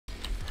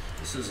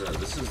This is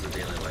the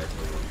daily life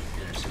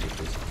of inner city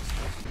police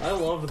officers. I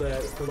love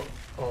that. For the,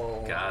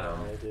 oh, got him.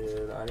 I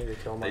did. I need to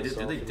kill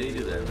myself. They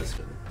do that in this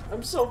one.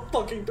 I'm so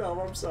fucking dumb.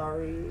 I'm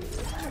sorry.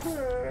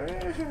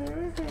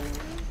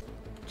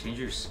 Change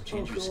your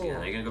skin.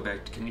 Are you gonna go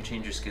back? Can you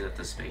change your skin at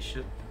the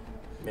spaceship?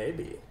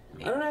 Maybe.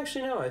 I don't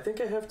actually know. I think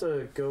I have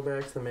to go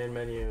back to the main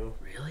menu.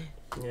 Really?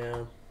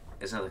 Yeah.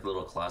 Isn't that like a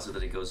little closet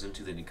that he goes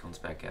into, then he comes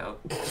back out?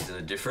 He's in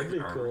a different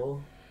That'd be armor.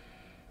 cool.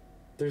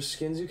 There's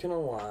skins you can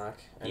unlock.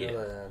 I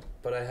know that.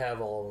 But I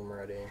have all of them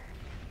ready.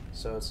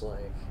 So it's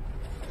like...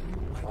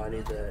 Oh, I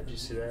need that. Did you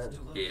see that?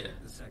 Yeah.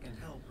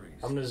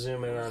 I'm gonna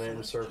zoom in on it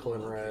and circle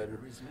in red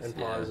and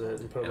pause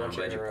it and put a bunch of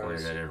arrows. I'm glad you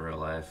pointed at it in real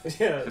life.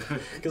 Yeah,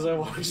 because I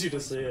wanted you to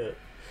see it.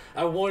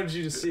 I wanted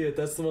you to see it.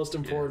 That's the most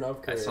important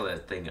upgrade. I saw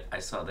that thing. I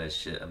saw that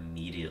shit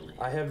immediately.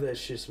 I have that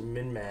shit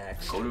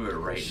min-max. Go to it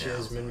right now. Shit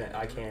is min-max.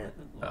 I can't.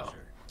 Oh.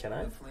 Can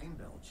I?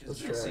 Let's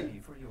try.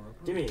 See.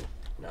 Gimme.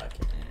 No, I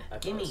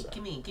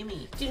can't.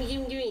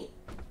 Gimme.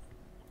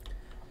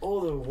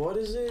 Oh, the what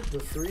is it? The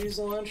freeze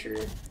launcher?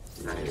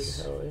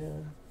 Nice. Hell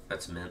yeah.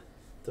 That's mint.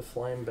 The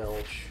flame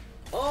belch.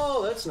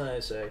 Oh, that's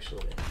nice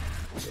actually.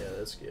 Yeah,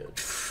 that's good.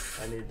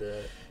 I need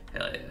that.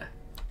 Hell yeah.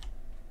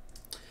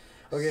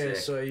 Okay, Sick.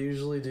 so I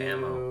usually do.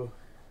 Ammo.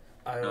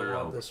 I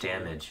want this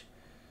damage.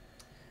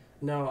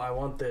 One. No, I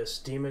want this.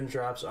 Demon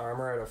drops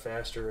armor at a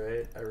faster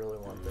rate. I really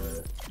want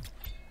that.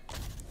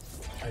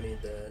 I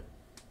need that.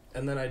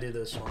 And then I do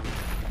this one.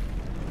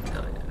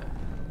 Hell yeah.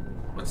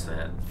 What's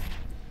that?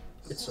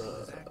 It's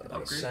a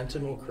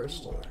Sentinel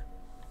Crystal.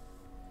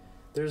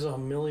 There's a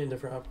million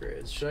different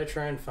upgrades. Should I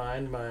try and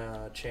find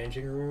my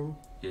changing room?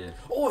 Yeah.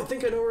 Oh, I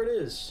think I know where it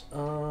is.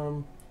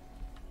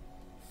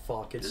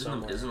 Fuck, it's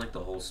somewhere. Isn't like the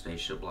whole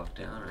spaceship locked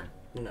down, or?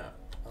 No.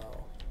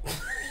 Oh.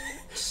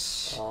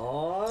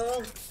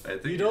 Aww. I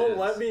think you don't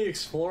let me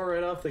explore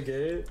right off the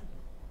gate?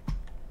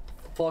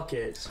 Fuck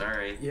it.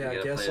 Sorry. Yeah,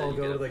 I guess I'll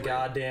go to the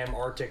goddamn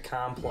Arctic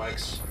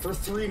complex for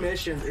 3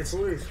 missions. It's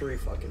literally 3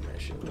 fucking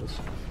missions.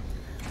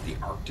 The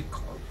Arctic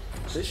complex.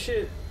 This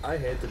shit, I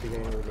hate the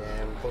beginning of the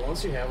game, but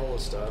once you have all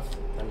the stuff,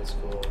 then it's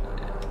cool.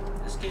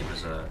 This game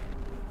is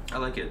I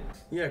like it.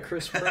 Yeah,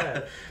 Chris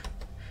Pratt.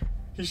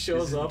 He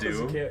shows up as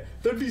a Doom? kid.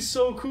 That'd be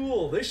so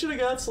cool. They should have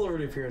got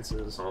celebrity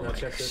appearances. Oh now my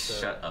check this out.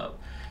 Shut up.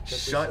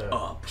 Shut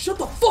up. Shut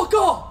the fuck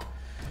up!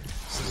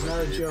 This is not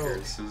a joke.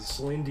 Appearances.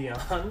 Celine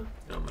Dion.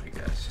 Oh my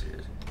gosh,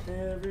 dude.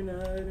 Every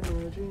night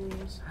in my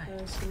dreams,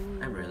 I see.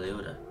 I'm Ray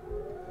Liotta.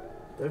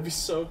 That'd be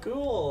so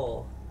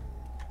cool.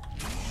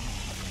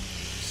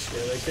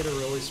 Yeah, they could have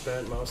really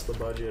spent most of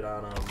the budget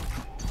on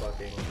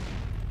fucking.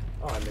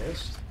 Oh, I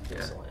missed. Yeah.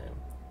 Excellent.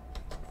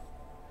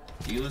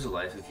 Do you lose a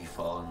life if you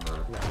fall in the?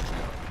 No.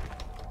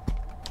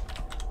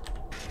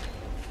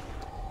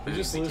 But You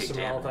just they lose take some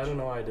health. I damage. don't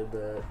know why I did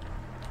that.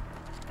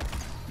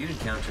 You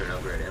encounter an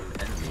upgrade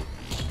enemy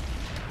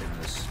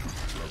in this.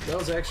 That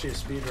was actually a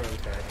speedrun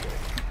tactic.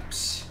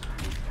 Psst.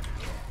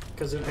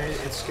 Because it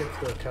skipped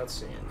the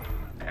cutscene.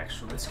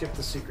 Actually, It skipped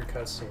the secret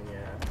cutscene,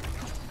 yeah.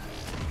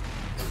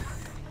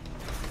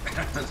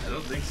 I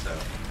don't think so.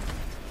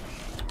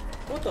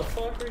 What the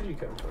fuck? Where'd you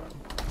come from?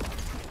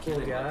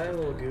 Little guy,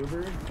 little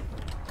goober?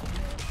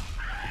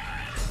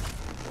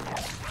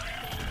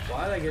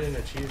 Why'd I get an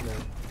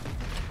achievement?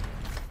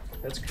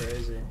 That's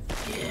crazy.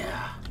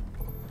 Yeah.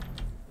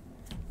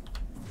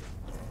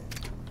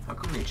 How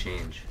come they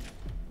change?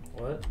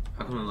 What?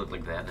 How come they look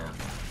like that now?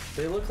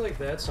 They look like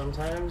that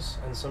sometimes,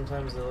 and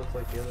sometimes they look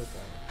like the other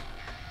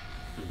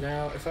thing.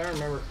 Now, if I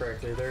remember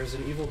correctly, there's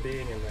an evil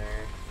being in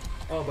there.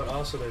 Oh, but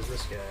also there's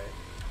this guy.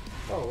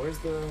 Oh, where's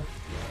the...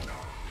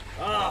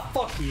 Ah,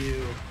 fuck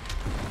you!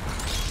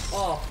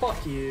 Oh,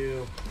 fuck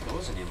you! That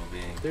was an evil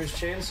being. There's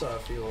chainsaw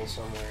fuel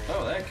somewhere.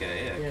 Oh, that guy,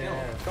 yeah, kill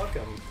Yeah, him. fuck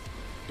him.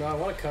 No, I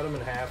want to cut him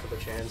in half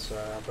with a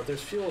chainsaw, but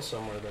there's fuel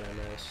somewhere that I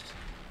missed.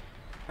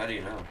 How do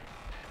you know?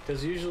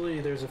 Because usually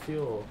there's a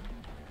fuel.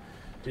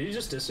 Did he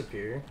just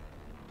disappear?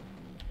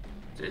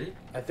 Did he?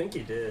 I think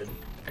he did.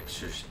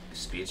 Extra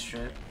speed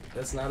strap?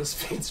 That's not a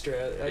speed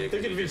strat. I Yeah,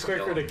 think it'd be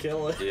quicker to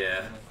kill it.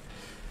 Yeah.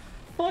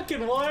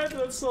 Fucking what?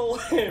 That's so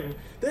lame.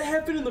 That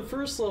happened in the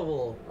first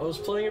level. I was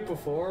playing it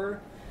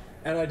before,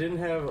 and I didn't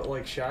have,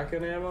 like,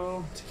 shotgun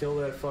ammo to kill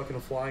that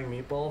fucking flying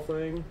meatball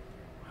thing.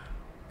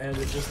 And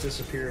it just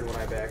disappeared when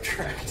I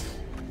backtracked.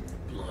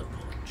 Blood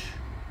punch.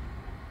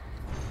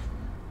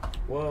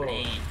 Whoa.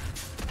 Rain.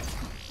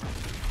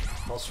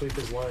 I'll sweep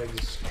his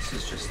legs. This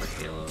is just like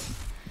Halo.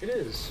 It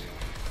is.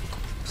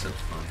 Except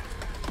fun.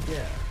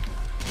 Yeah.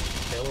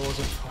 Halo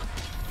wasn't fun.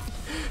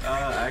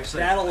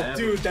 Actually,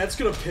 Dude, that's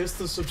gonna piss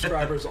the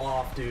subscribers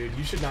off, dude.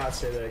 You should not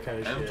say that kind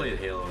of I haven't shit. played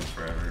Halo in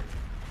forever.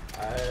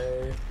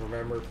 I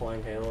remember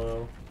playing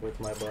Halo with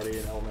my buddy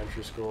in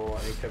elementary school,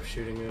 and he kept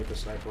shooting me with a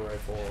sniper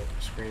rifle,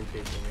 screen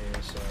peeking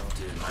me, so...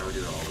 Dude, I would do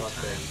that all the Fuck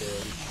that time.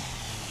 kid.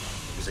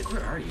 He's like,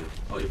 where are you?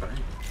 Oh, you're behind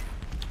me.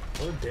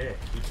 What a dick.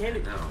 You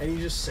can't... No. And you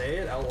just say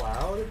it out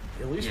loud?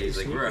 At least Yeah, be he's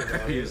like, sneaky where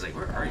about are you? He it. was like,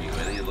 where are you? And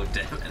then he looked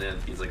at him, and then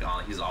he's like,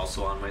 oh, he's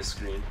also on my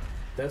screen.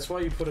 That's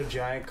why you put a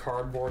giant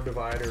cardboard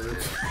divider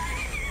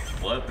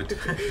What?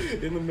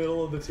 In the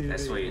middle of the TV.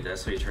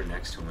 That's why you turn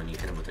next to him when you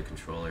hit him with the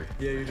controller.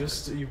 Yeah,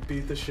 you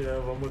beat the shit out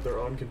of them with their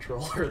own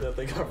controller that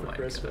they got for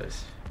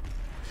Christmas. God.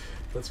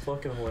 That's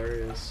fucking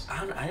hilarious.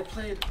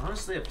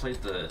 Honestly, I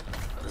played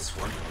this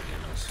one game.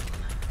 That was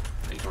fun.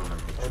 I don't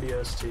remember.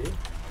 ODST?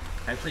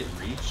 I played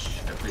Reach.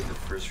 I played the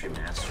first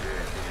remaster.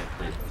 I think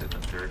I played the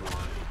third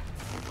one.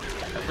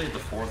 I played the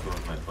fourth one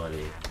with my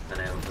buddy. Then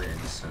I haven't played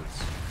any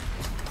since.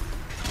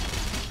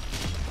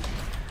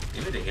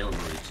 They made a Halo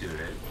movie too,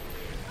 right?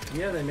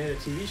 Yeah, they made a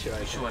TV show.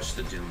 You should watch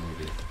the Doom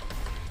movie.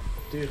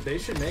 Dude, they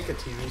should make a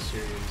TV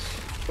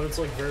series. But it's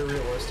like very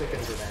realistic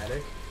and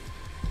dramatic.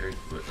 Very,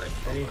 like,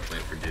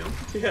 wait for Doom?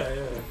 Yeah,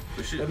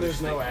 yeah. And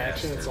there's no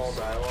action, it's all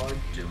dialogue.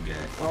 Doom guy.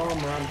 Oh,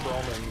 Ron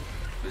Perlman.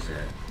 Who's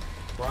that?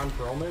 Ron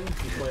Perlman?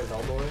 He played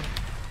Hellboy.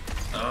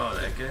 Oh,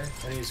 that guy?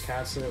 And he's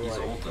constantly he's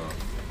like... old though.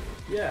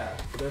 Yeah,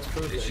 but that's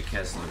perfect. They should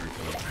cast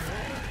Liverpool.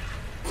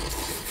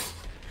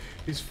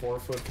 He's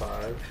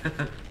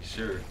 4'5".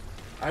 Sure.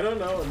 I don't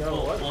know.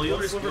 No, well, you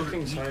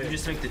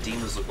just make the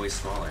demons look way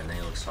smaller, and they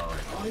look solid.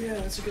 Oh yeah,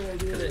 that's a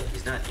good idea.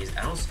 He's not.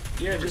 I don't.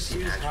 Yeah, just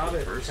use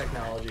Hobbit person.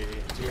 technology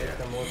to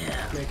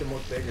make them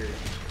look bigger.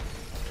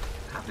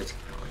 Hobbit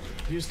technology.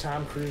 Use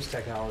Tom Cruise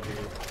technology.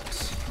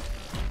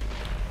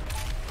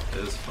 It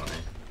is funny.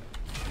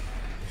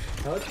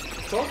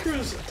 Tom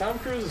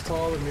Cruise is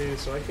taller than me,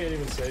 so I can't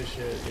even say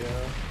shit. You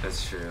know.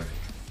 That's true.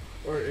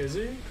 Or is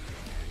he?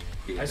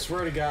 Yeah. I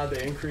swear to God,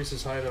 they increase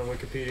his height on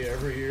Wikipedia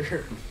every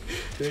year.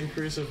 They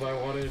increase it by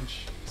 1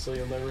 inch, so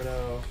you'll never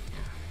know.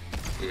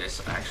 Yeah,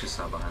 I actually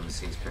saw a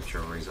behind-the-scenes picture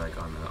where he's like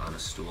on a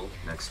stool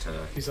next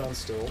to. He's on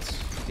stilts.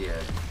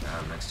 Yeah,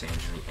 next to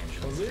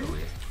Angelina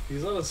Jolie.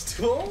 He's on a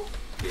stool?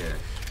 Yeah.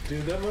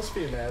 Dude, that must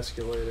be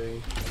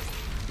emasculating.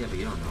 Yeah, but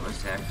you don't know.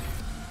 It's acting.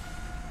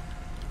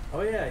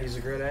 Oh yeah, he's a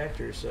great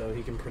actor, so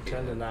he can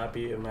pretend to not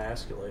be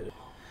emasculated.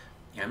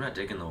 Yeah, I'm not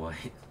digging the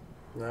white.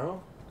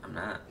 No? I'm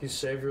not. He's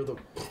savior of the...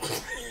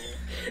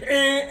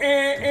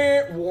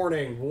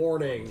 Warning,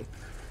 warning.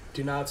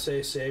 Do not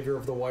say savior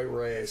of the white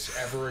race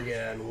ever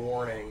again.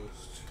 Warning.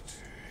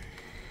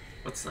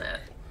 What's that?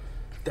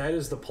 That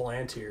is the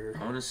Palantir.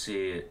 I want to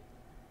see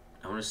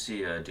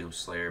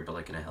Doomslayer, but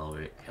like in a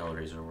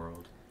Hellraiser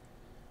world.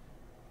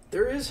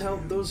 There is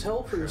those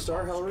Hellpriests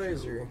are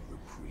Hellraiser.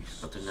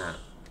 But they're not.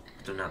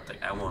 They're not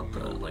the. I want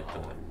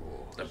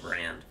the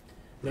brand.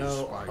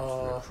 No,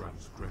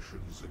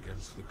 transgressions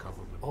against the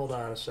covenant. Hold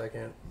on a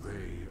second.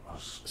 They are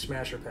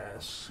Smash or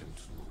pass?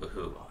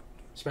 Who?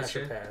 Smash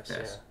or pass,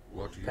 yeah.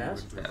 What you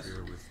pass?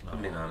 interfere with now.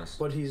 I'm being honest.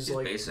 But he's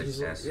like, basic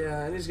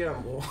yeah, and he's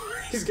got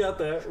he's got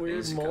that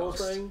weird mole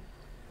thing.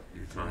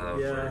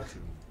 Yeah.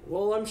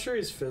 Well, I'm sure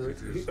he's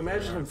physical.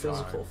 Imagine him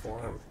physical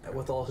form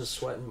with all his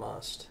sweat and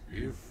must.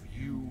 If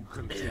you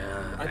continue,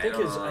 yeah, I think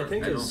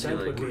his scent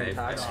would be I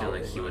toxic. feel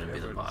like he wouldn't be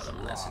the bottom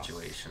in that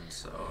situation,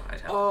 so I'd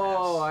have to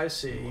Oh, pass. I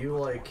see. You're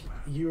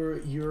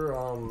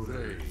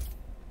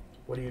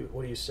what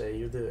do you say?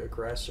 You're the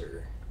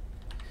aggressor.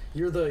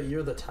 You're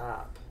the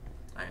top.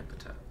 I am the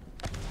top.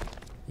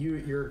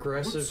 You're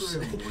aggressive.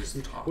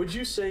 Would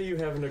you say you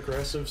have an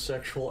aggressive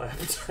sexual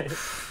appetite?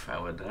 I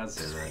would not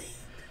say that.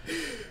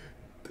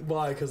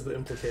 Why? Because the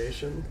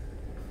implication.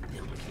 The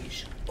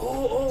implication.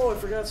 Oh! I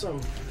forgot something.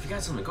 You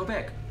forgot something. Go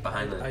back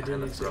behind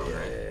the throne,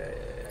 right? Yeah.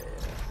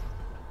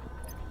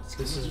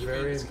 This is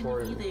very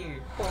important.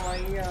 Oh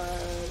my god.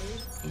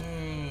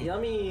 Yay.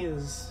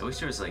 Yummies. I wish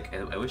there was like.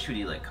 I wish we'd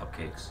eat like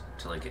cupcakes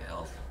to like get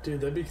health.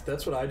 Dude,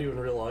 that's what I do in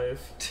real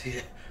life.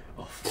 Yeah.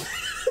 Oh.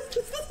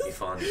 Be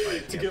fun.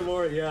 To get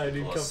more, yeah, I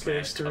need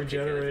cupcakes to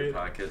regenerate.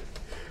 Pocket.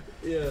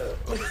 Yeah.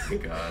 Oh my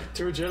god.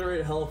 To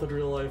regenerate health in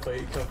real life, I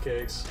eat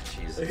cupcakes.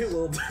 Jesus. I eat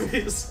Little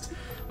Debbie's.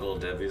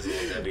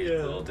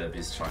 Little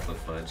Debbie's chocolate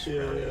fudge.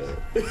 Yeah.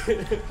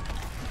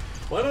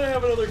 Why don't I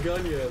have another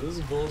gun yet? This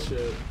is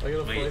bullshit. I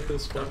gotta fight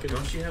this fucking...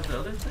 Don't you have the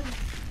other thing?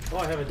 Oh,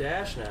 I have a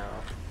dash now.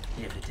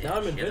 Yeah, but now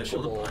I'm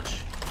invincible.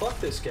 Fuck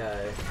this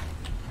guy.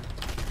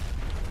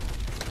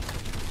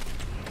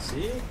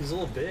 See? He's a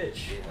little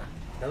bitch. Yeah.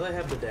 Now that I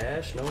have the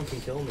dash, no one can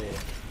kill me.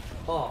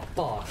 Oh,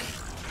 fuck.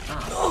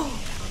 Oh.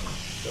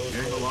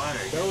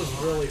 That was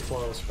really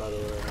close, by the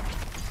way.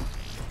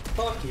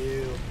 Fuck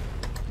you.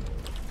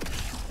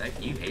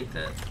 You hate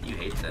that. You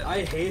hate that.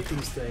 I hate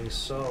these things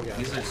so goddamn.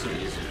 These are so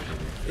easy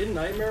to do. In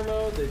nightmare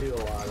mode, they do a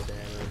lot of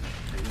damage.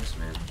 I guess,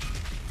 man.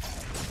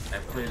 I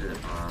played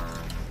it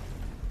on...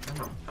 I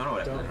don't know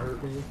what I played on. Don't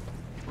hurt me.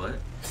 What?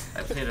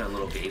 I played it on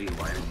little baby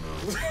whining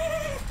mode.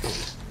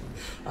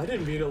 I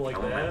didn't mean it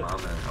like that.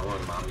 I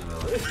want mommy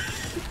mode.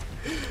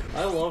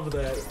 I love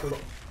that.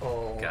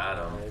 Oh, got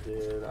him.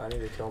 Dude, I need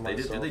to kill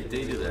myself. They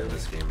do that in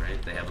this game,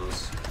 right? They have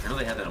those... I know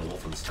they had that in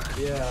Wolfenstein.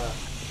 Yeah.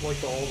 Like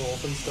the old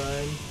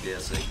Wolfenstein. Yeah,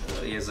 so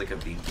he has like a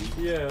beaky.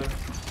 Yeah.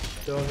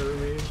 Don't hurt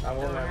me. I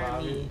want my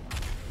mommy.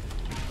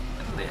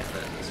 I think they have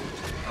that in this one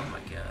too. Oh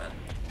my god.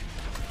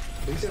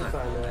 We can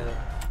find that.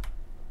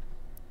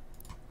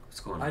 What's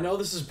going on? I know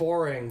this is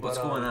boring, but what's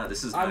going on?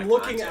 This is. I'm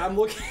looking.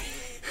 Oh,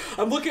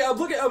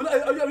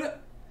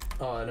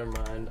 never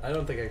mind. I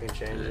don't think I can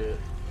change it.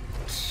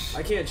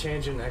 I can't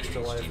change an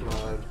extra life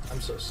mod. I'm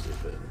so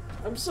stupid.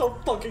 I'm so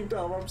fucking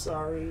dumb. I'm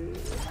sorry.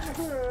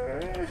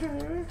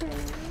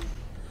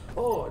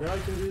 Oh, now I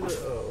can do the.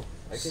 Oh,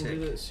 I can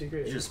do the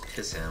secret. You just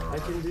piss him off. I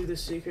can do the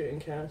secret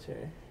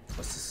encounter.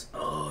 What's this?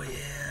 Oh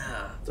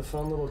yeah. The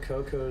fun little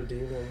cocoa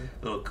demon.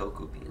 Little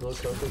cocoa beans.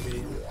 Little cocoa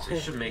bean. They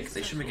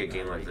should make a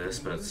game like this,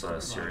 but it's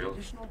cereal.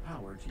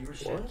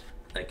 What?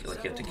 Like you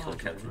have to kill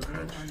Captain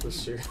Crunch The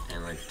cereal.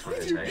 and like Tony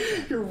the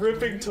Tiger. You're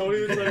ripping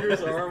Tony the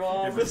Tiger's arm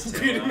off and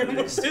beating him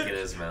with stick it in it.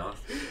 his mouth.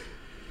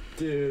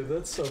 Dude,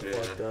 that's so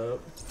fucked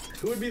up.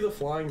 Who would be the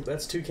flying?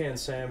 That's Toucan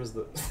Sam. Is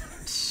the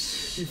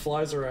he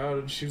flies around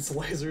and shoots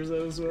lasers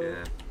at as well.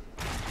 Yeah.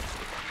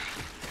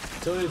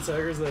 Tony the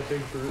Tiger's that big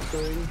brute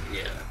thing.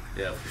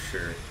 Yeah, for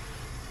sure.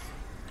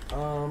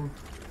 I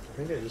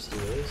think I just do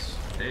this.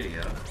 There you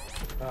go.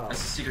 Oh,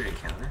 That's a secret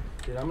encounter.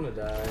 dude, I'm gonna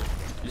die.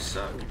 You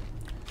suck.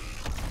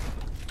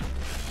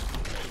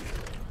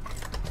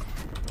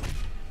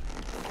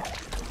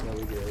 No,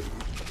 we good.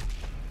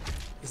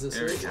 Is this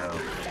There we it? go.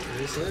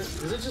 Is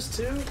this it? Is it just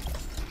 2? Okay.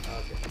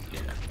 Yeah.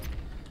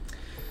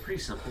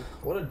 Pretty simple.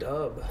 What a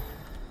dub.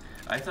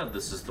 I thought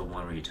this is the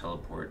one where you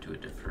teleport to a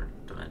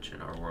different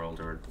dimension or world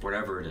or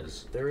whatever it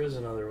is. There is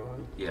another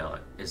one. Yeah,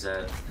 like, is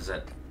that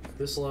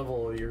This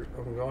level,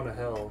 I'm going to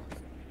hell.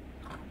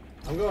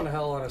 I'm going to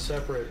hell on a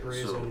separate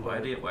reason. so why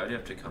but do you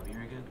have to come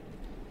here again?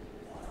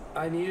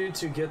 I needed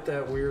to get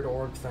that weird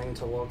orb thing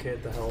to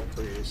locate the Hell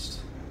Priest.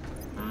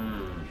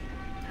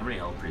 How many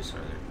hell priests are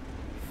there?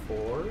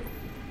 4?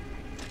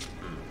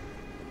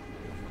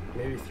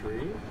 Maybe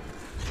 3?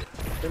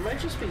 There might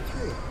just be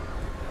 3.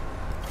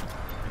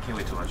 I can't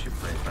wait to watch you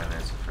play 5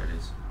 Nights at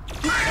Freddy's.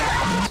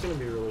 It's gonna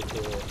be really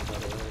cool, by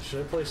the way.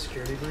 Should I play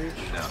Security Breach?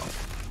 No.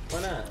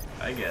 Why not?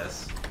 I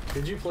guess.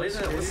 Did you play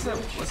Security Breach?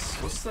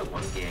 What's the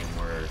one game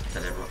where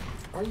that everyone?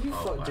 Are you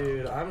Oh, wow.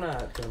 Dude, I'm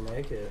not gonna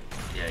make it.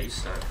 Yeah, you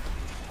suck.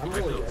 I'm You're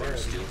really the bad.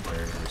 worst steel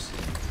player I've ever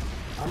seen.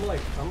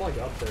 I'm like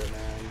up there,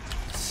 man.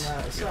 It's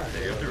not You're up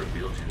there good. with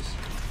Beetlejuice.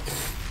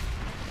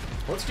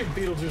 Let's give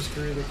Beetlejuice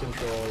through the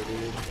controller,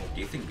 dude. Do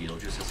you think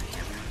Beetlejuice has a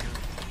camera?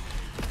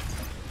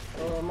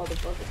 Oh,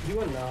 motherfucker. You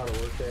wouldn't know how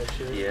to work that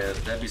shit. Yeah,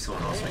 that'd be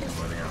someone else making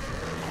money off of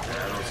it.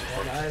 I don't And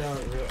support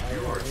I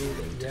don't need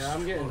it. Yeah,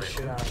 I'm getting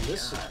shit on.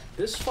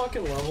 This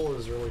fucking level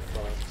is really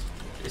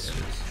fucked. This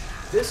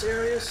is. This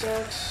area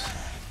sucks.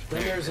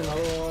 Then there's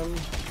another one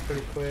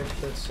pretty quick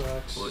that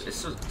sucks. Well,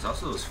 it's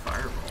also those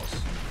fireballs.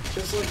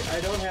 Cause like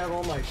I don't have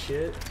all my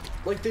shit.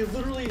 Like they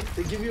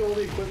give you all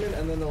the equipment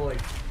and then they're like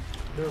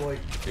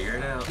Figure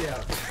it out.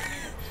 yeah.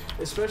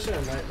 Especially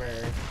on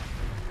Nightmare.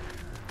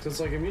 Cause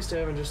like I'm used to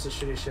having just a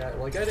shitty shot.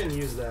 Like I didn't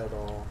use that at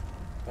all.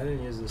 I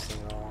didn't use this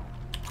thing at all.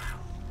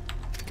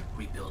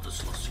 Rebuild a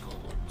celestial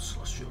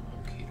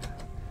locator.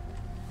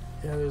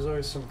 Yeah, there's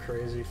always some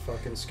crazy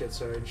fucking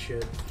schizoid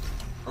shit.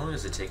 How long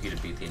does it take you to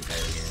beat the entire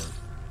game?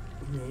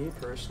 Me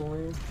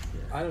personally,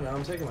 Yeah. I don't know.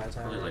 I'm taking my time.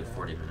 Probably right like now.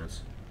 40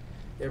 minutes.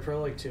 Yeah,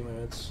 probably like 2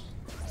 minutes.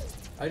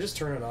 I just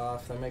turn it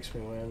off. That makes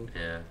me win.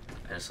 Yeah,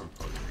 I just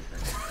unplugged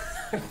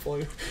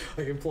everything.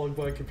 I can plug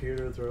my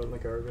computer and throw it in the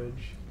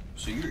garbage.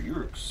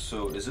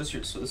 So this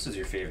is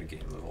your favorite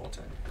game of all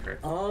time,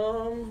 correct?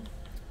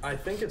 I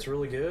think it's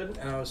really good,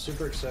 and I was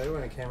super excited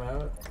when it came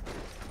out.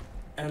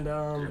 And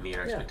Did it meet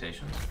your yeah,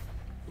 expectations?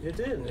 it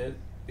did. And it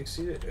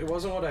exceeded. It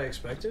wasn't what I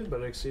expected,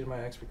 but it exceeded my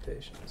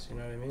expectations. You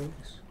know what I mean?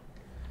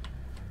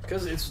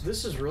 Because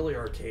this is really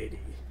arcadey.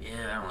 Yeah,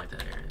 I don't like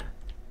that area.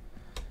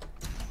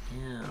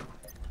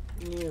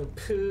 Yeah. You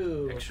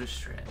poo. Extra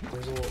strat.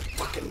 There's a little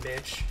fucking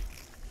bitch.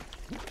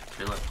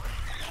 Good luck.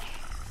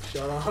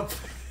 Shut up.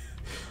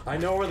 I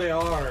know where they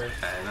are.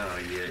 I know,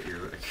 you're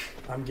like...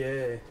 I'm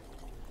gay.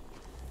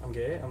 I'm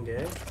gay.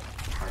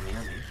 Army.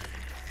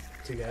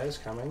 2 guys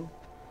coming.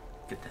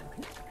 Get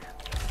that.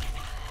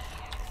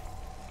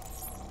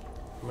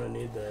 I'm gonna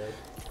need that.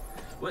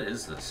 What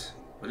is this?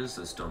 What is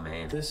this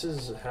domain? This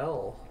is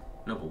hell.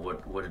 No, but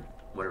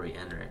what are we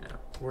in right now?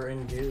 We're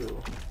in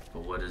goo.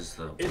 But what is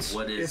the...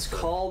 It's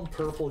called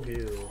purple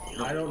goo.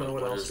 No, I don't know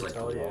what else is, to like,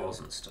 tell the you. walls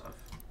and stuff.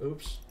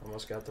 Oops,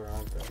 almost got the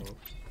wrong thing.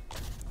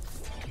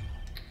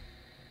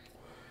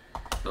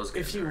 Those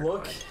If guys you are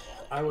look, annoying.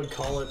 I would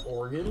call it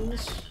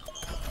organs.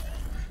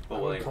 But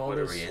I would like, call what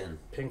are this we in?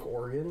 pink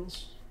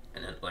organs.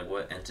 And then, like,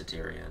 what entity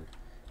are you in?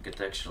 Get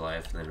the extra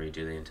life and then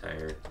redo the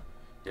entire...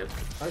 Yep.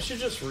 I should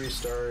just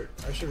restart.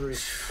 I should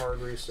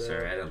hard reset.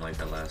 Sorry, I didn't like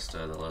that last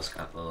little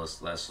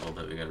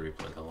bit. We gotta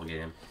replay the whole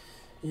game.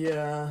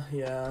 Yeah.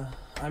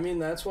 I mean,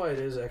 that's why it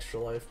is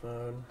extra life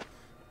mode.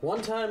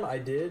 One time I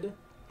did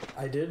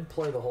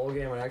play the whole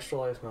game in extra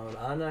life mode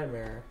on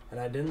Nightmare,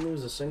 and I didn't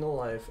lose a single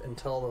life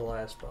until the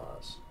last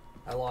boss.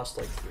 I lost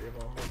like 3 of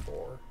them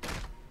before.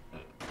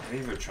 Have you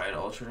ever tried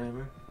Ultra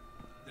Nightmare?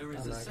 There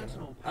is I'm a not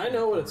sentinel gonna. I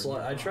know what it's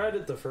platform like. I tried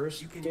it the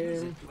first You can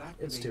use game. it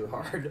to It's activate too the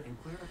hard.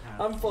 and clear a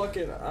path I'm to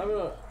fucking.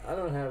 I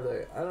don't have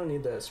that. I don't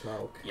need that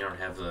smoke. You don't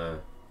have the...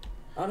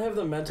 I don't have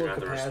the mental You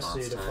don't have the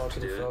capacity to response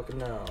time to fucking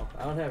do it? No,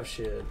 I don't have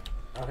shit.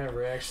 I don't have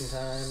reaction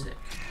time. Sick.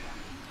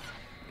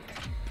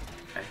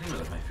 I think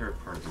that my favorite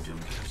part of the Doom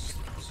games is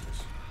the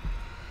puzzles.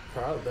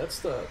 Probably that's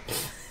the.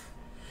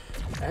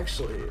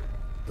 Actually,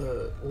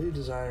 the lead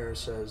designer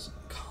says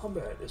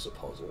combat is a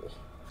puzzle.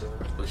 So,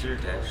 Was there a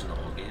dash in the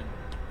whole game?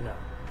 no.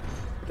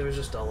 There was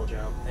just double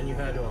jump, and you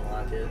had to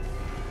unlock it.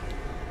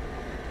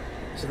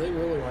 So they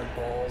really went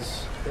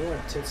balls. They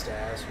went tits to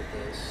ass with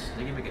this.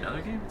 They can make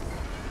another game?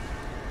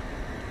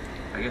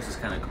 I guess this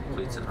kind of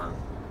completes it, huh?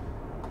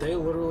 They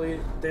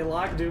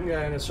locked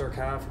Doomguy in a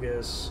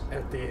sarcophagus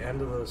at the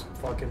end of the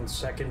fucking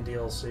second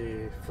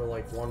DLC for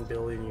like 1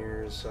 billion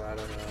years, so I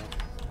don't know.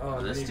 Oh,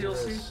 and This then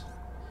DLC?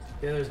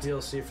 Yeah, there's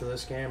DLC for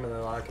this game, and they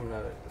lock him in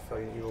a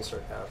fucking evil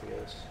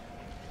sarcophagus.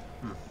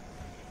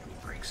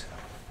 He breaks out.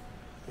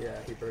 Yeah,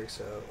 he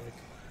breaks out. Like,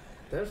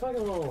 that fucking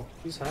little...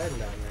 He's hiding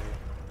down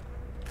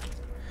there.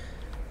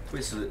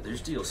 Wait, so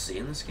there's DLC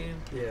in this game?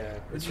 Yeah,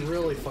 it's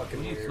really fucking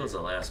Who do you weird. kill's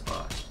the last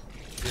boss?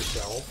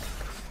 Yourself.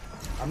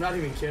 I'm not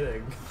even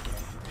kidding.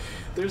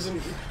 There's an...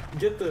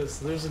 Get this.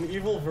 There's an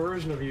evil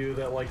version of you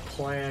that, like,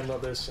 planned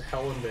this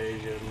hell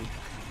invasion.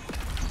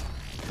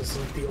 It's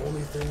like the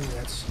only thing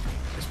that's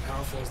as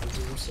powerful as the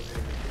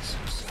Doomslayer is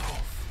himself.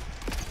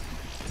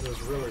 It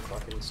was really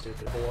fucking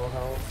stupid. Below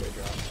health, they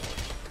drop health.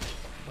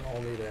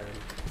 Only then.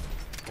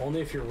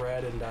 Only if you're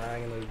red and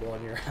dying and there's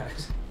blood in your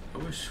eyes. I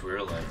wish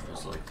real life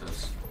was like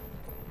this.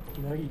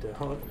 No, you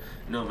don't.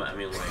 No, but I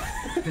mean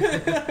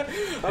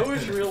like... I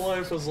wish real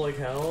life was like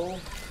hell.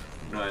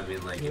 No, I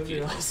mean like That'd if be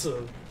you...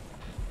 awesome.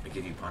 Like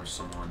if you punch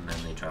someone, then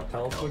they drop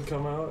Health would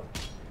come out.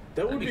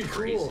 That would That'd be be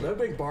cool. crazy. That'd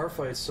make bar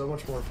fights so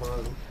much more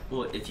fun.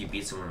 Well, if you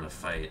beat someone in a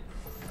fight,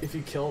 If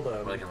you kill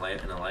them. or like in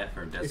a life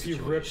or death If you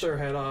situation, rip their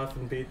head off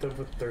and beat them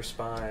with their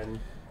spine,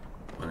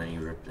 well, then you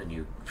rip, then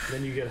you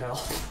then you get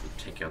health.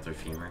 take out their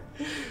femur.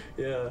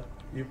 Yeah.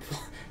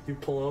 You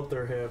pull out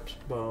their hip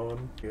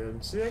bone.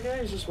 Good. See, that guy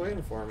is just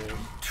waiting for me.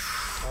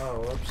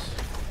 Oh, whoops.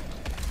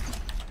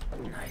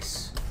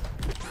 Nice.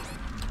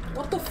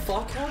 What the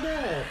fuck? How'd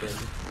that happen?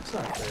 It's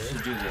not Should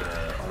fair. do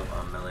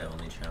the melee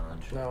only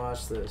challenge. Now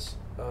watch this.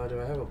 Do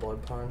I have a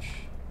blood punch?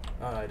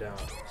 Oh, I don't.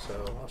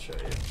 So I'll show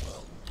you.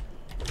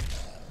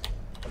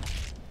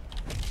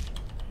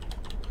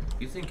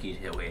 You think he'd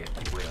hit way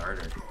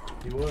harder?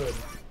 You would.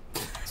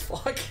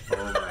 Fuck.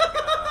 Oh my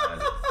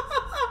god.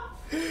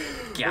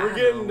 We're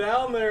getting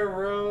down there,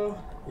 bro.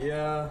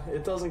 Yeah,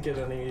 it doesn't get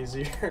any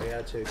easier. I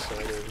got too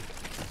excited.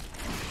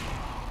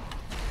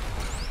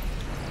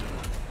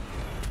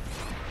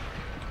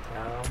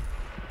 Ow.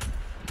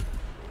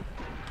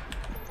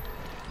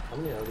 How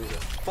many of these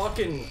are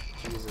fucking...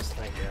 Jesus,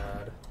 thank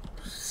God.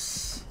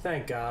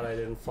 Thank God I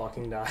didn't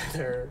fucking die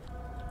there.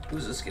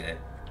 Who's this guy?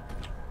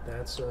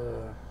 That's,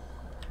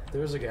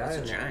 there's a guy That's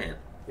a in there. giant.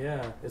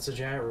 Yeah, it's a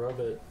giant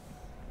robot.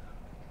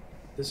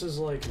 This is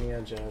like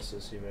Neon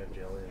Genesis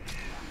Evangelion.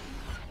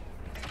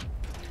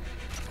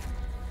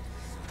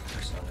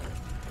 I saw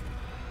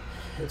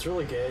that. It's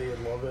really gay, you'd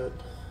love it.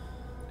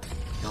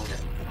 Kill him.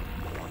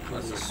 Oh,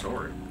 that's a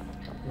sword.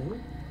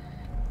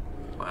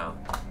 Mm-hmm. Wow.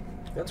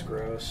 That's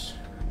gross.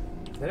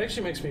 That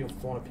actually makes me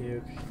want to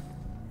puke.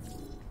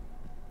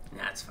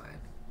 That's fine.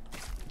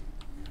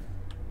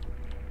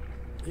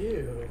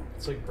 Ew,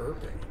 it's like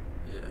burping.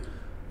 Yeah.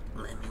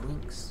 Let me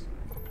winks.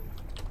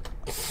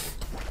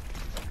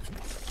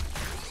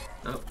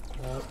 Oh.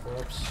 Oh,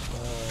 whoops.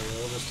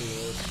 We'll just do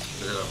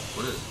this.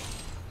 What is?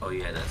 Oh yeah,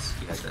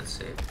 you had that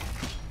save.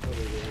 What are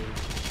we doing?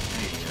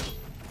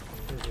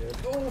 There you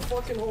go. We're good. Oh,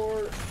 fucking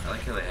whore! I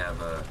like how they have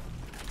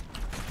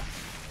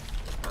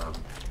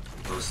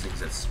those things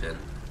that spin,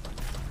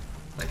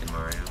 like in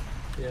Mario.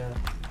 Yeah.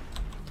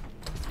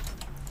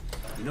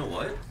 You know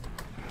what?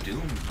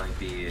 Doom might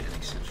be an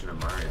extension of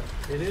Mario.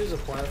 It is a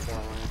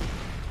platformer.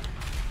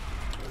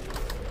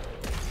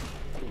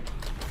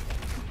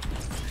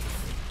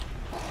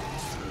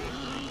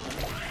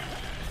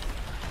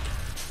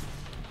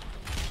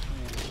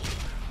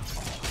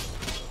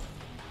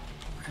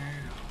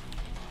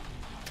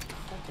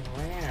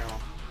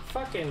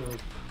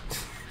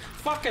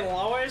 Fucking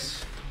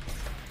Lois.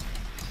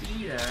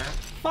 Yeah.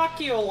 Fuck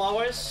you,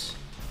 Lois.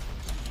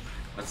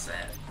 What's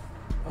that?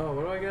 Oh,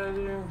 what do I gotta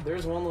do?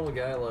 There's one little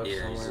guy left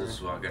Yeah, he's somewhere.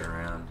 just walking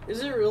around.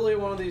 Is it really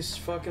one of these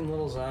fucking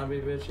little zombie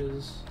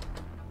bitches?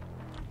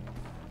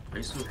 Why are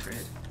you so afraid?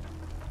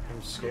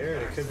 I'm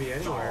scared. It could be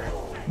anywhere.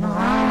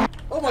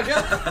 Oh my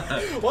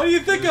god! Why do you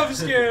think I'm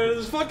scared?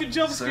 There's fucking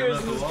jump scares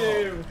in this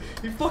game.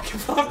 You fucking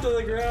popped to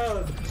the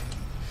ground.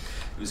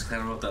 He was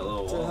climbing up that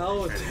little To wall.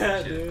 hell with trying to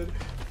that, get you. dude.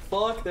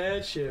 Fuck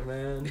that shit,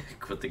 man.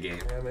 Quit the game.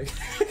 Yeah,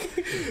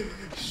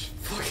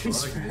 fucking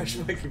smash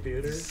my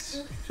computer.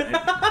 I'm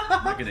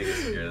not gonna get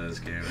scared of this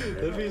game.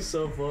 That'd be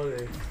so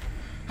funny.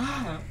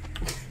 Oh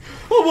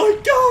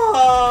my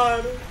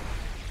god!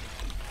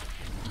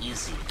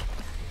 Easy.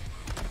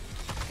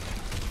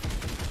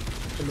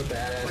 And the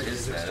badass What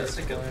is music that? That's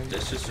starts like playing.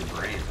 that's just a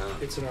brain, huh?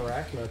 It's an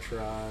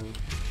arachnotron.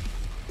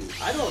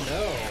 I don't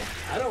know.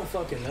 I don't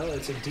fucking know.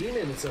 It's a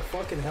demon. It's a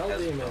fucking hell It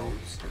has demon.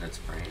 bones in its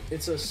brain.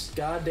 It's a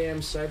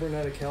goddamn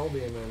cybernetic hell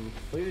demon.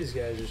 Look at these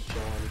guys just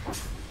chilling.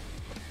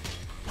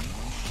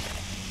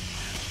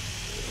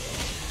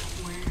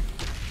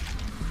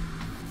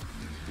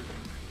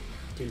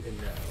 Didn't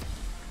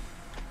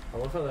know. I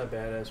love how that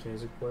badass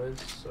music plays.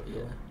 So Yeah.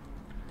 cool.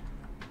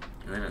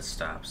 And then it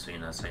stops, so you're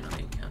not saying the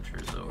encounter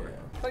is over.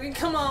 Yeah. Fucking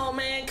come on,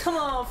 man! Come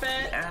on,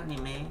 fat! At me,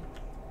 man.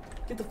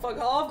 Get the fuck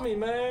off me,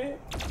 man!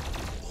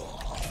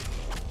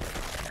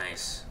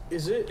 Nice.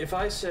 Is it if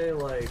I say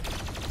like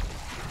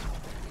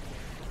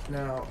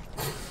now?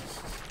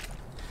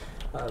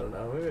 I don't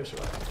know. Maybe I should.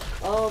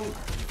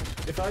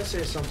 If I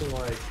say something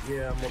like,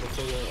 "Yeah,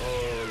 motherfucker,"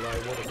 or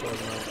like, "What the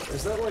fuck," no,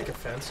 is that like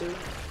offensive?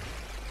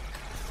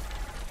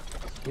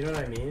 You know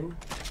what I mean?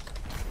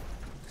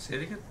 Say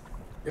it again.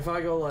 If I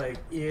go like,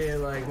 "Yeah,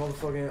 like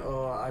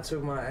motherfucking," I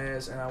took my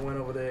ass and I went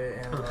over there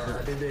and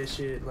I did that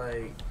shit.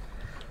 Like,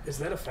 is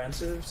that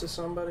offensive to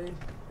somebody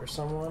or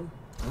someone?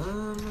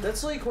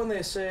 That's like when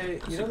they say,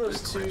 you know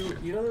those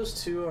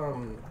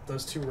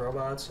two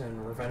robots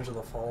in Revenge of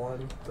the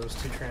Fallen, those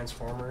two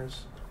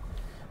Transformers,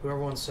 who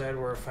everyone said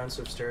were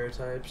offensive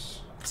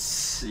stereotypes.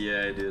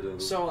 Yeah, I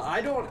did. So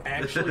I don't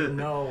actually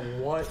know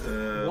what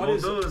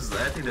is those.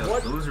 I think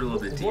those are a little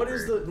bit deeper. What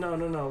is the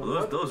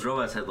no? Those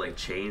robots had like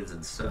chains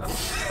and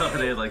stuff.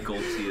 They had like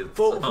gold teeth.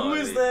 But who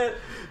is that?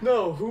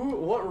 No, who?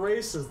 What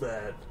race is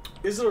that?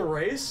 Is it a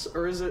race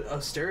or is it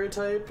a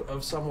stereotype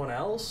of someone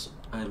else?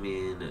 I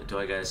mean, do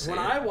I guys say when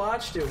it? I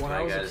watched it when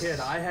I was guys... a kid,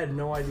 I had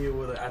no idea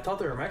what I thought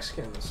they were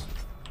Mexicans.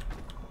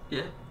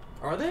 Yeah.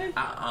 Are they?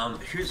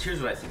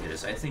 Here's what I think it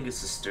is. I think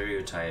it's a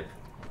stereotype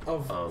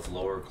of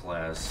lower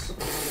class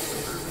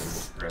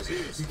urban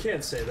residents. You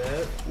can't say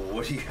that.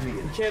 What do you mean?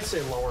 You can't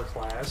say lower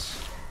class.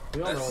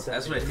 We all know what that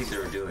That's means. what I think they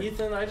were doing.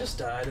 Ethan, I just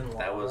died in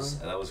lava.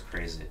 That was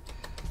crazy.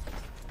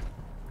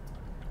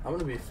 I'm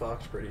gonna be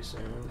fucked pretty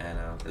soon.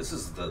 And this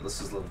is level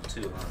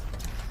 2, huh?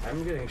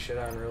 I'm getting shit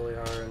on really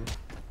hard.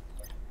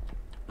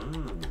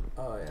 Mm.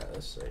 Oh yeah,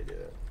 that's how you do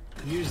it.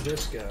 Use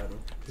this gun.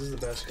 This is the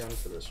best gun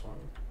for this one.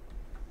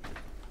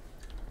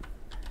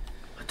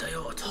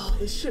 Oh,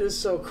 this shit is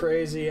so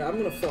crazy. I'm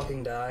gonna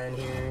fucking die in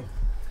here.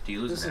 Do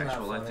you lose This an is not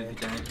actual life funny. if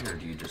you die in here, or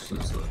do you just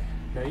lose the...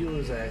 No, you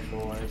lose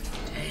actual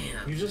life.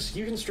 Damn.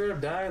 You can straight up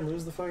die and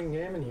lose the fucking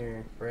game in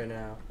here right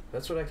now.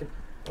 That's what I can.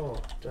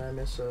 Oh, did I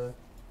miss a?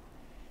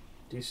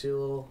 Do you see a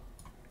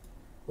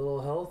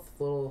little health?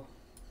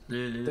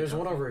 There's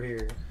one over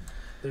here.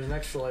 There's an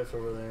extra life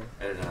over there.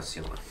 I did not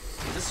see one.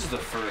 This is the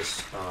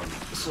first.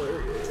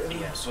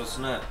 Yeah, so it's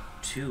not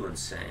too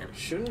insane.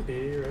 Shouldn't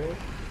be, right?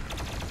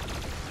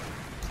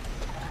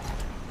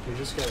 We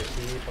just gotta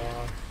keep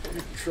on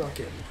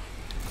trucking.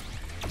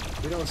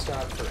 We don't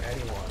stop for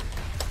anyone.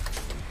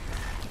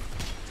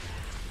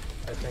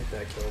 I think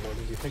that killed him.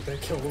 Do you think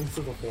that killed him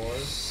through the floor?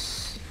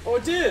 Oh,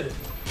 it did!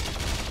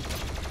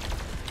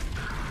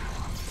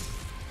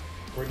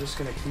 We're just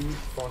gonna keep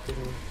fucking...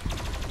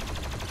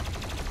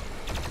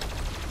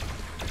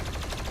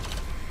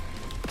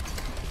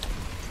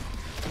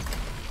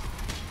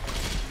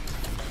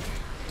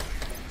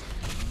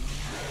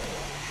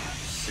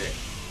 Sick.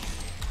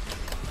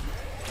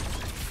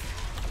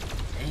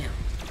 Damn.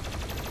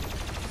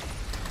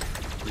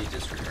 Complete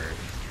disregard.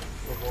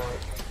 Of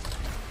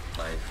what?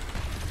 Life.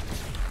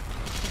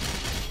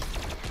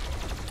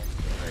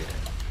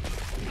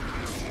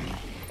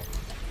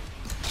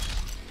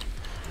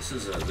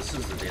 This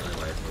is the daily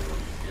life of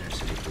inner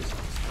city police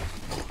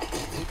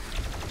officer.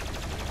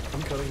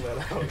 I'm cutting that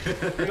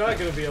out. You're not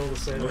gonna be able to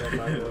say that,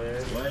 by the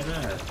way. Why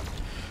not?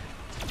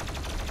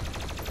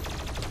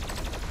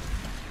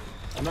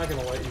 I'm not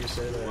gonna let you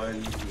say that. Why do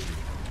you mean?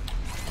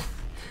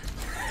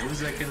 What is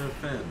that gonna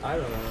offend? I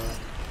don't know.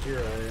 You're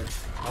right.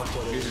 I'll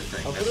put it. Here's the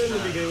thing, I'll put that's it in the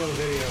not- beginning of the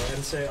video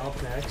and say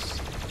up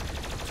next.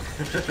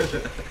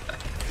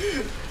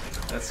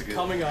 That's a good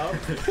Coming up.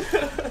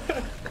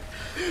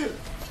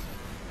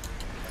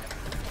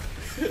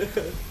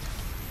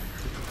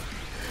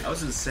 I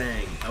wasn't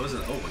saying. Oh my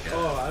god.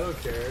 Oh, I don't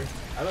care.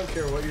 I don't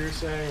care what you're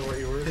saying or what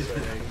you were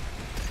saying.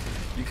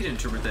 You can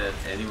interpret that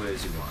any way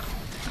as you want.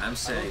 I'm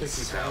saying think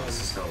you can.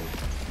 this is how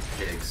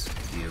pigs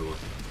view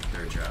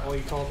their job. Oh,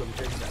 you called them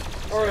pigs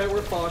now. Alright,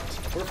 we're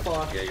fucked. We're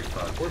fucked. Yeah, you're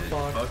fucked. We're dude.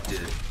 fucked. You're fucked,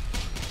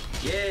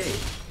 dude. Yay!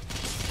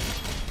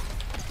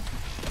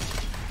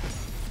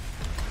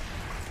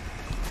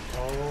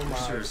 Oh my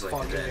Serves like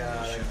fucking that god,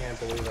 I mission. can't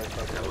believe I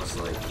fucking That was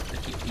like,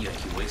 that.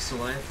 he wastes a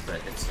life, but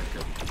it's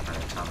like an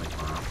atomic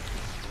bomb.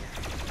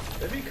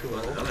 That'd be cool.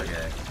 Well, the other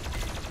guy,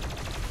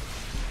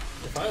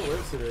 If I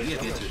lived through this, you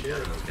I'm get a to shit.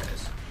 encounter those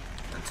guys.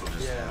 Until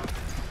just Yeah.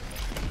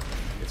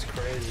 It's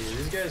crazy.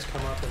 These guys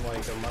come up in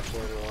like a much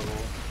later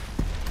level.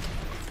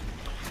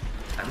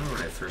 I remember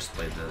when I first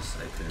played this,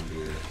 I couldn't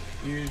beat it.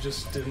 You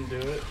just didn't do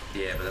it?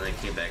 Yeah, but then I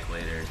came back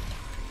later,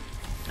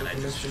 and I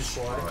just Mission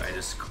select. I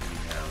just cleaned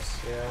house.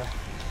 Yeah.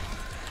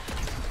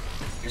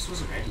 I just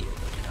wasn't ready yet,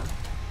 though, you know?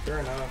 Fair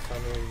enough. I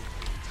mean,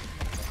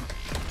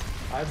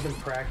 I've been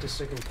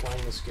practicing and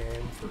playing this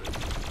game for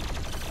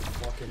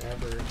fucking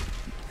ever.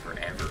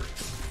 Forever.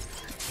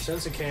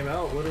 Since it came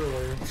out,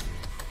 literally.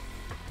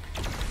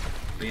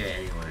 But yeah,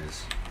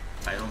 anyways,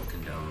 I don't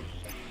condone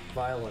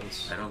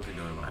Violence.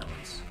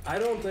 violence.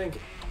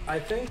 I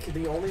think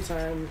the only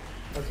time...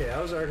 Okay, I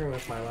was arguing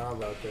with my mom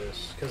about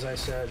this, because I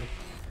said,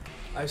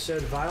 I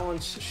said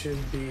violence should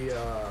be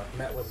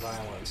met with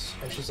violence,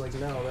 and she's like,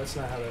 no, that's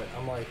not how that.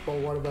 I'm like, well,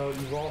 what about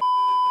you all?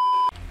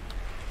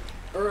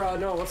 Or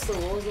no, what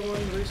was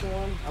the recent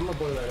one? I'm gonna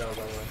blur that out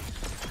by the way.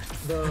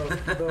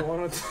 The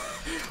one with,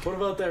 what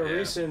about that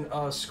recent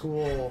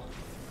school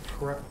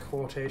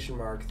quotation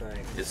mark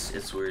thing?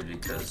 It's weird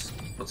because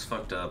what's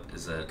fucked up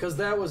is that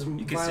that was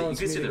you can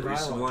see the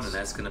recent one, and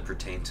that's gonna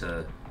pertain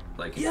to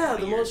like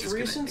the most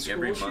recent school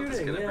every shooting. month is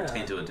gonna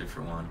pertain to a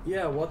different one.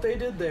 Yeah, what they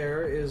did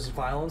there is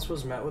violence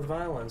was met with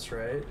violence,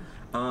 right?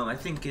 I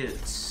think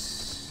it's.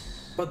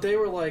 But they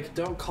were like,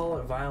 don't call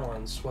it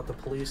violence. What the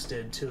police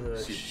did to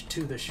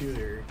the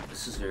shooter.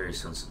 This is very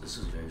sensitive. This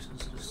is very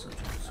sensitive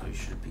subject, so you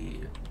should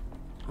be.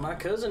 My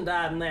cousin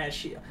died in that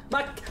shit.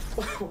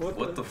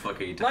 What the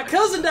fuck are you talking? My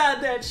cousin died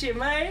in that shit,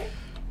 man.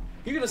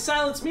 You gonna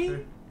silence me?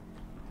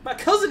 My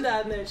cousin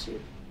died in that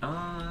shit.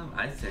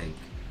 I think.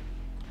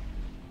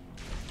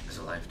 It's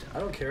a lifetime. I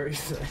don't care what you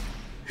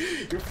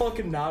think. You're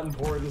fucking not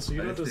important, so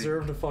you don't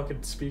deserve to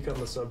fucking speak on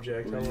the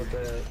subject. How about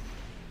that?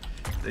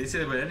 They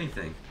say about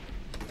anything.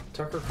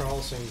 Tucker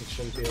Carlson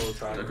shouldn't be able to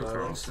talk about it. Tucker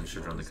Carlson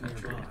should run the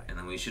country, and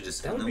then we should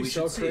just. That would be we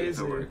so should see crazy. if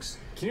it works.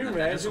 Can you and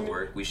imagine? If it doesn't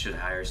work, we should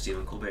hire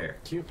Stephen Colbert.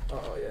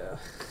 Oh yeah.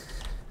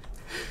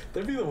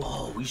 That'd be the.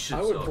 Oh, we should.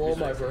 I would blow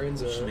my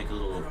brains out. We should make a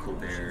little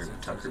Colbert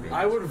Tucker baby.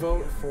 I would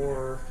vote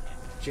for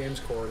James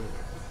Corden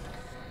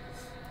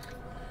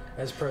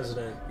as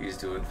president. He's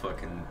doing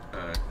fucking.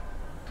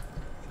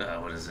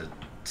 What is it?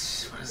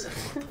 What is it?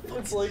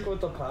 It's like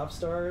with the pop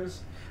stars.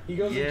 He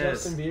goes with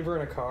Justin Bieber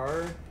in a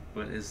car.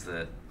 What is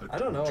that? I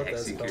don't know what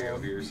that's Taxi called.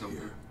 karaoke or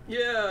something?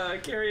 Yeah,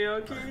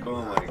 karaoke.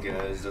 Oh my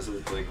god, does it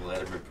look like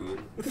Vladimir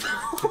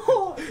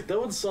Putin? That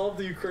would solve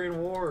the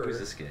Ukraine war. Who's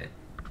this guy?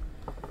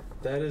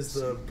 That is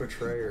the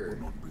betrayer.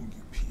 Will not bring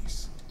you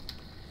peace.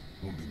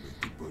 Only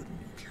make the burden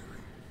you carry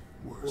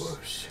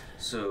worse.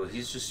 So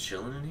he's just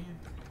chilling in here?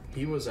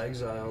 He was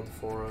exiled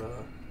for,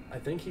 I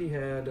think he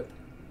had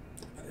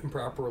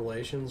improper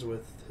relations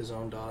with his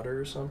own daughter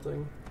or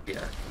something.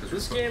 Yeah.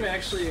 This game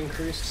actually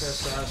increased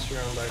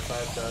testosterone by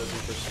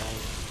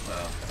 5,000%.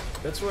 Wow.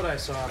 That's what I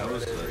saw on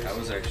Reddit. I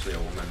was actually a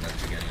woman at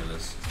the beginning of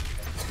this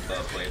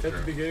playthrough. At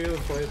the beginning of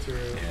the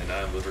playthrough. Yeah,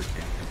 now I'm Liver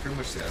King. I'm pretty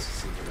much the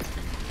SSC Liver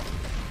King.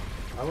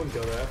 I wouldn't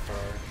go that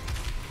far.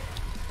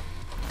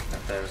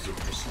 Not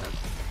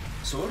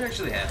 1,000%. So what would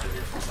actually happen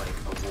if like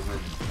a woman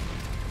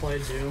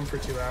played Doom for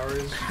 2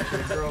 hours?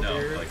 Grow no,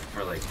 beard? like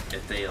for like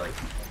if they like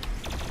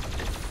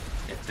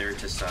if their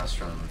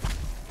testosterone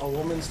a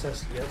woman's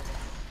yep.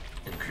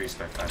 increased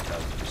by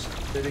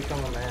 5,000%. They become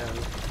a man.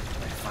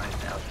 Like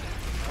 5,000.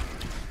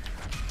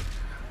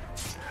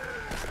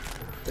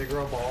 They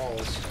grow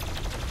balls.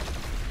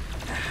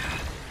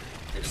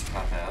 They just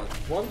pop out.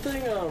 One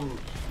thing,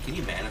 Can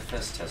you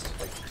manifest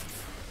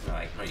no,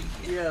 you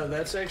can't. Yeah,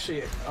 that's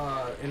actually,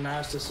 in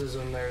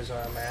Gnosticism, there's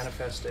a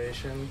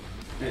manifestation.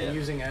 Yeah. And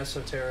using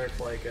esoteric,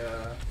 like,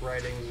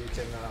 writings, you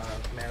can,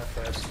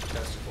 manifest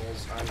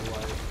testicles on your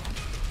life.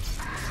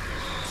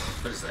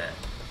 What is that?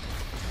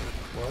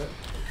 What?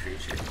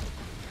 Creature.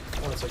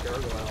 Oh, it's a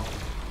gargoyle.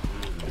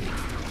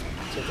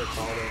 That's what they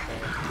called it, I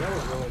think. That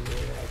was really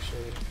neat,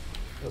 actually.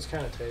 It was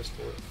kind of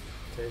tasteless.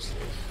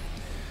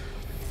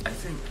 I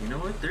think, you know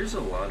what? There's a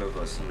lot of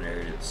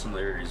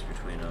similarities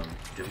between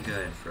Doom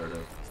Guy and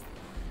Frodo.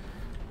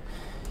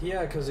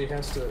 Yeah, because he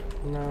has to...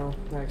 No,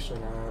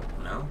 actually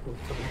not. No?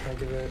 Come to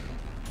think of it.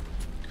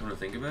 Come to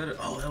think about it?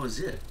 Oh, that was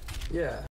it. Yeah.